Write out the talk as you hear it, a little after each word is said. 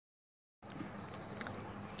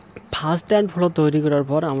First and follow তৈরি করার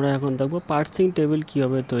পর আমরা এখন দেখব পার্সিং টেবিল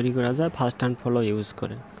কীভাবে তৈরি করা যায় ফার্স্ট অ্যান্ড ফলো ইউজ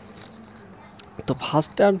করে। তো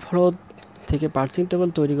ফার্স্ট অ্যান্ড ফলো থেকে পার্সিং টেবিল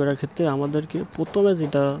তৈরি করার ক্ষেত্রে আমাদেরকে প্রথমে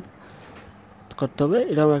যেটা করতে হবে,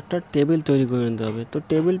 এরকম একটা টেবিল তৈরি করে নিতে হবে। তো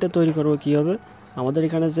টেবিলটা তৈরি করবো কীভাবে, আমাদের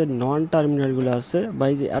এখানে যে নন টার্মিনালগুলো আছে বা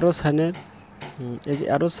এই যে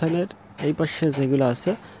অ্যারো সাইনের এই পাশে যেগুলো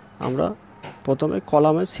আছে আমরা প্রথমে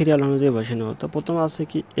কলামে সিরিয়াল অনুযায়ী বসে নেব। তো প্রথমে আছে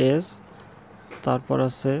কি এস, তারপর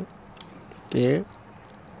আছে এ,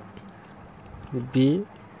 বি,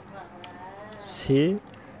 সি,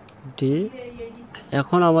 ডি।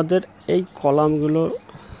 এখন আমাদের এই কলামগুলো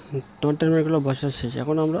নন টার্মিনালগুলো বসা শেষ।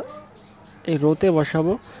 এখন আমরা এই রোতে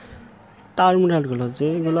বসাবো টার্মিনালগুলো,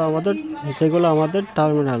 যেগুলো আমাদের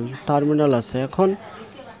টার্মিনাল আছে।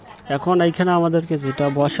 এখন এইখানে আমাদেরকে যেটা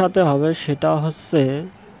বসাতে হবে সেটা হচ্ছে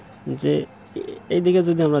যে এইদিকে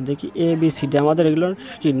যদি আমরা দেখি এ বি সি ডি, আমাদের এগুলো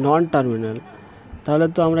কি নন টার্মিনাল, তাহলে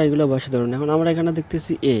তো আমরা এগুলো বসাতে পারবো না। এখন আমরা এখানে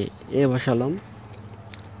দেখতেছি এ বসালাম,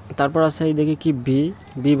 তারপর আছে এই দেখি কি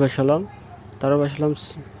বি বসালাম, তারপর বসালাম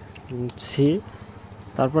সি,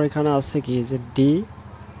 তারপর এখানে আছে কি যে ডি।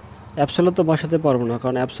 অ্যাপসাইলন তো বসাতে পারবো না,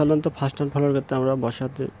 কারণ অ্যাপসাইলন তো ফার্স্ট অ্যান্ড ফলোর ক্ষেত্রে আমরা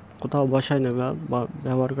কোথাও বসাই না বা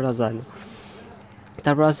ব্যবহার করা যায় না।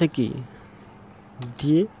 তারপর আছে কি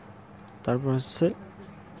ডি, তারপর হচ্ছে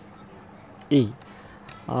ই।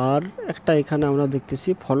 আর একটা এখানে আমরা দেখতেছি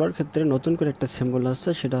ফলোর ক্ষেত্রে নতুন করে একটা সিম্বল আছে,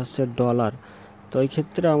 সেটা হচ্ছে ডলার। তো এই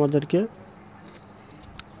ক্ষেত্রে আমাদেরকে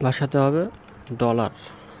বসাতে হবে ডলার।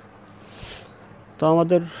 তো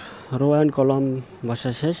আমাদের রো অ্যান্ড কলাম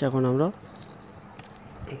বসা শেষ। এখন আমরা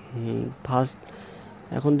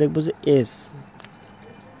এখন দেখব যে এস,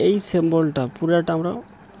 এই সিম্বলটা পুরাটা আমরা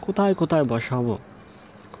কোথায় কোথায় বসাবো।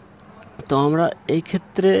 তো আমরা এই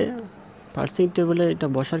ক্ষেত্রে পার্সিং টেবিলে এটা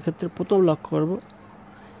বসার ক্ষেত্রে প্রথম লক্ষ্য করব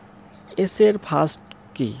এস এর ফার্স্ট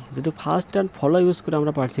কি, যেহেতু ফার্স্ট অ্যান্ড ফলো ইউজ করে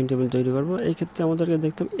আমরা পার্সিং টেবিল তৈরি করব। এই ক্ষেত্রে আমাদেরকে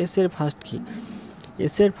দেখতে হবে এস এর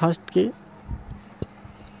ফার্স্ট কি,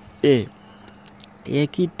 এ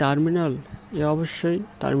কি টার্মিনাল, এ অবশ্যই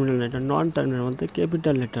টার্মিনাল, এটা নন টার্মিনাল মধ্যে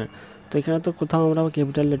ক্যাপিটাল লেটার। তো এখানে তো কোথাও আমরা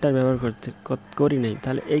ক্যাপিটাল লেটার ব্যবহার করি নাই,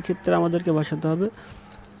 তাহলে এই ক্ষেত্রে আমাদেরকে বসাতে হবে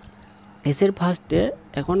এস এর ফার্স্টে।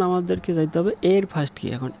 এখন আমাদেরকে যাইতে হবে এর ফার্স্ট কি,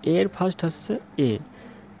 এখন এর ফার্স্ট হচ্ছে এ,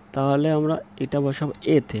 তাহলে আমরা এটা বসাবো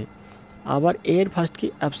এতে। আবার এর ফার্স্ট কি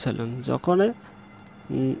অ্যাপসাইলন, যখন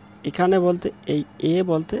এখানে বলতে এই এ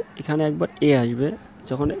বলতে এখানে একবার এ আসবে,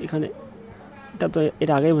 যখন এখানে এটা তো এর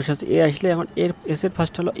আগেই বসে আছে, এ আসলে এখন এস এর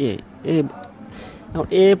ফার্স্ট হলো এখন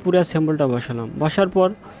পুরো সিম্বলটা বসার পর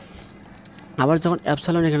আবার যখন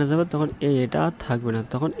অ্যাপসাইলন এখানে যাবে তখন এটা আর থাকবে না,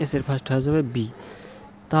 তখন এস এর ফার্স্ট হয়ে যাবে বি।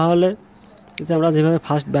 তাহলে যে আমরা যেভাবে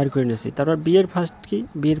ফার্স্ট বের করে নিয়েছি, তারপর বি এর ফার্স্ট কি,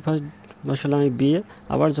 বি এর ফার্স্ট বসালাম আমি বি এ,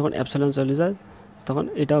 আবার যখন অ্যাপসাইলন চলে যায় তখন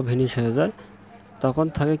এটাও ভেনিশ হয়ে যায়, তখন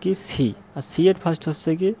থাকে কি সি, আর সি এর ফার্স্ট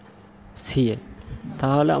হচ্ছে কি সি এ।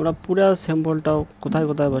 তাহলে আমরা পুরো সিম্বলটাও কোথায়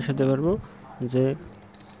কোথায় বসাতে পারবো, যে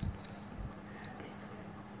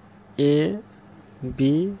এ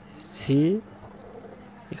বি সি,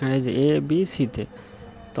 এখানে যে এ বি সিতে,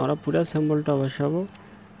 তো আমরা পুরো সিম্বলটা বসাবো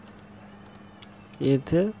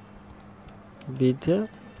এতে, বিতে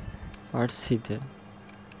আর সিতে।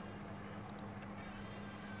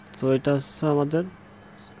 তো এটা হচ্ছে আমাদের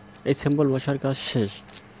এই সিম্বল বসার কাজ শেষ।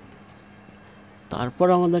 তারপর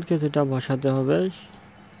আমাদেরকে যেটা বসাতে হবে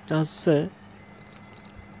সেটা হচ্ছে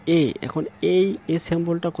এখন এই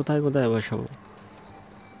সিম্বলটা কোথায় কোথায় বসাবো।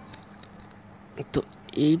 তো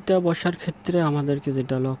এইটা বসার ক্ষেত্রে আমাদেরকে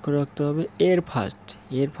যেটা লক্ষ্য রাখতে হবে এর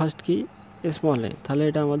ফার্স্ট কি স্মল এ, তাহলে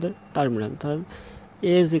এটা আমাদের টার্মিনাল। তাহলে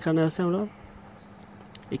এ যেখানে আছে আমরা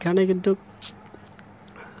এখানে কিন্তু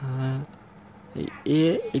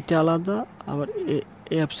এটা আলাদা, আবার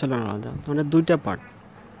এ অ্যাপসাইলন আলাদা, মানে দুইটা পার্ট।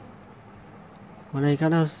 মানে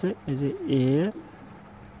এখানে হচ্ছে এই যে এ,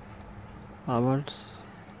 আবার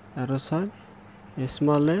অ্যারো সাইন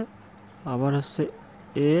স্মল এ, আবার হচ্ছে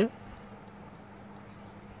এ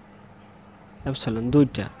অ্যাপসাইলন,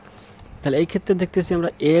 দুইটা। তাহলে এই ক্ষেত্রে দেখতেছি আমরা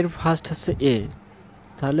এর ফার্স্ট হচ্ছে এ,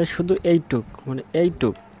 তাহলে শুধু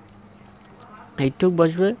এইটুক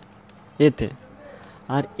বসবে এতে।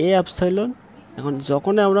 আর এ অ্যাপসাইলন, এখন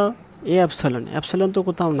যখন আমরা অ্যাপসাইলন তো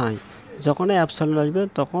কোথাও নাই, যখন অ্যাপসাইলন আসবে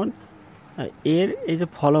তখন এর এই যে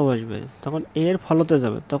ফলো বসবে, তখন এর ফলোতে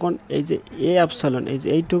যাবে, তখন এই যে এ অ্যাপসাইলন এই যে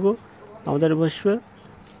এইটুকু আমাদের বসবে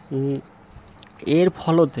এর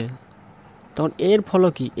ফলোতে। তখন এর ফলো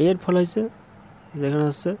কি, এর ফলো হচ্ছে যেখানে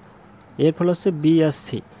হচ্ছে এর ফলো হচ্ছে বি আর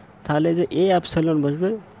সি, তাহলে যে এ অ্যাপসাইলন বসবে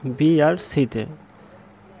বি আর সিতে।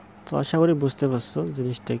 তো আশা করি বুঝতে পারছো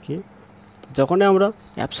জিনিসটা কি। যখন আমরা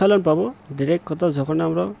অ্যাপসাইলন পাবো, ডিরেক্ট কথা, যখন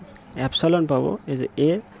আমরা অ্যাপসাইলন পাবো এই যে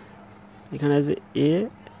এখানে যে এ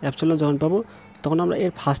অ্যাপসাইলন যখন পাবো তখন আমরা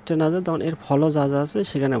এর ফার্স্টে না যাই, তখন এর ফলো যা যা আছে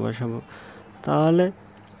সেখানে বসাবো। তাহলে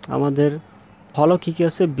আমাদের ফলো কী কী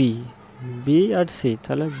আছে, বি আর সি।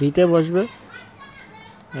 তাহলে বিতে বসবে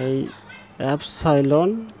এই অ্যাপসাইলন,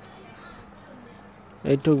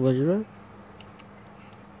 এইটুক বসবে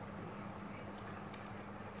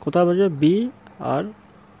কোথায় বসবে, বি আর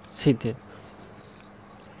সিতে।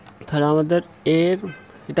 তাহলে আমাদের এর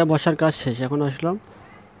এটা বসার কাজ শেষ। এখন আসলাম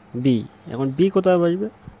বি। এখন বি কোথায় বসবে,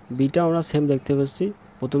 বিটা আমরা সেম দেখতে পাচ্ছি,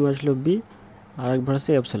 প্রথমে আসলো বি আর একবার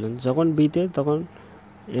আছে অ্যাপসাইলন। যখন বিতে তখন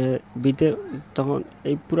বিতে তখন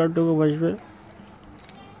এই পুরাটুকু বসবে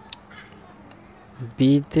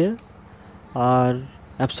বিতে, আর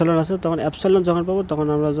অ্যাপসাইলন আছে তখন অ্যাপসাইলন যখন পাবো তখন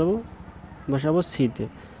আমরা যাবো বসাবো সিতে।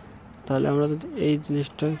 তাহলে আমরা যদি এই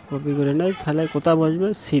জিনিসটা কপি করে নেই, তাহলে কোথায় বসবে,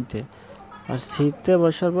 সিতে। আর সিতে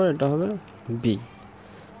বসার পর এটা হবে বি।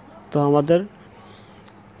 তো আমাদের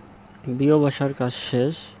বিও বসার কাজ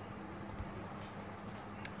শেষ।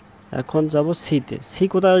 এখন যাব সিতে। সি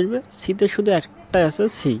কোথায় আসবে, সিতে শুধু একটাই আছে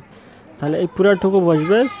সি, তাহলে এই পুরাটুকু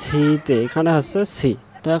বসবে সিতে, এখানে আছে সি।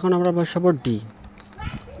 তো এখন আমরা বসাবো ডি।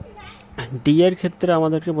 ডি এর ক্ষেত্রে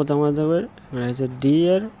আমাদেরকে প্রথমে দেবে হচ্ছে ডি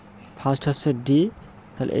এর ফার্স্ট আছে ডি,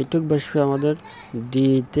 তাহলে এইটুক বসবে আমাদের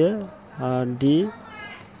ডিতে। আর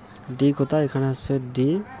ডি কোথায়, এখানে আছে ডি।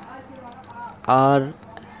 আর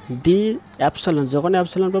ডি অ্যাপসাইলন, যখন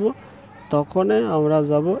অ্যাপসাইলন পাবো তখনই আমরা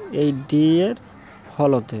যাব এই ডি এর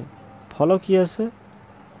ফলোতে। ফলো কি আছে,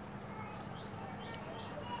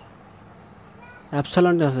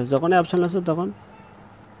 অ্যাপসাইলন আছে, যখন অ্যাপসাইলন আছে তখন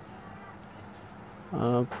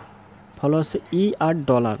ফলো আছে ই আর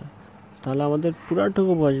ডলার। তাহলে আমাদের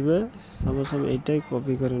পুরাটুকু বসবে, সাপোজ আমি এইটাই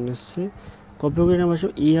কপি করে নিচ্ছি, কপি করে নিয়ে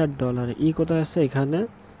বসবো ই আর ডলার। ই কোথায় আছে, এখানে।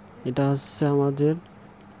 এটা হচ্ছে আমাদের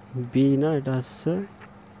বি না, এটা হচ্ছে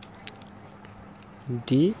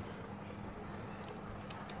ডি।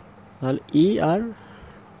 তাহলে ই আর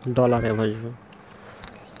ডলারে বসবে।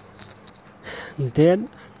 দেন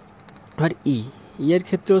আর ই এর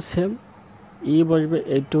ক্ষেত্রেও সেম, ই বসবে,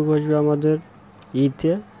 এইটুকু বসবে আমাদের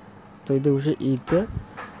ইতে, তো এইটা বসে ইতে।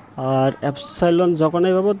 আর অ্যাপসাইলন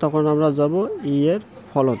যখনই পাবো তখন আমরা যাব ই এর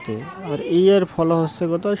ফলোতে। আর ই এর ফলো হচ্ছে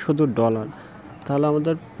কোথায়, শুধু ডলার। তাহলে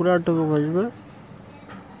আমাদের পুরাটুকু বসবে,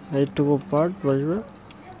 এইটুকু পার্ট বসবে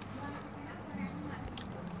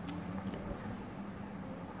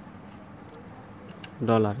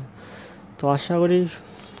ডলারে। তো আশা করি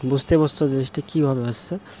বুঝতে পারছো জিনিসটা কীভাবে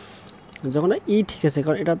হচ্ছে। যখন ই ঠিক আছে,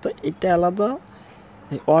 কারণ এটা তো এটা আলাদা,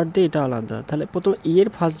 ওয়ার্ড দিয়ে এটা আলাদা। তাহলে প্রথম ই এর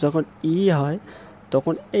ফার্স্ট যখন ই হয়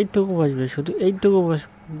তখন এইটুকু বসবে, শুধু এইটুকু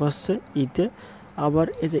বসছে ইতে। আবার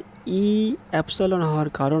এই যে ই অ্যাপসাইলন হওয়ার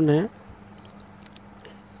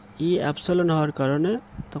কারণে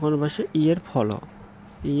তখন বসে ই এর ফলো।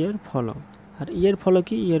 আর ই এর ফলো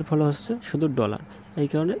কি, ই এর ফলো হচ্ছে শুধু ডলার, এই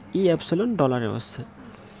কারণে ই অ্যাপসাইলন ডলারে বসছে।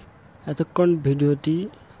 এতক্ষণ ভিডিওটি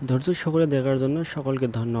ধৈর্য সহকারে দেখার জন্য সকলকে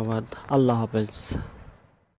ধন্যবাদ। আল্লাহ হাফেজ।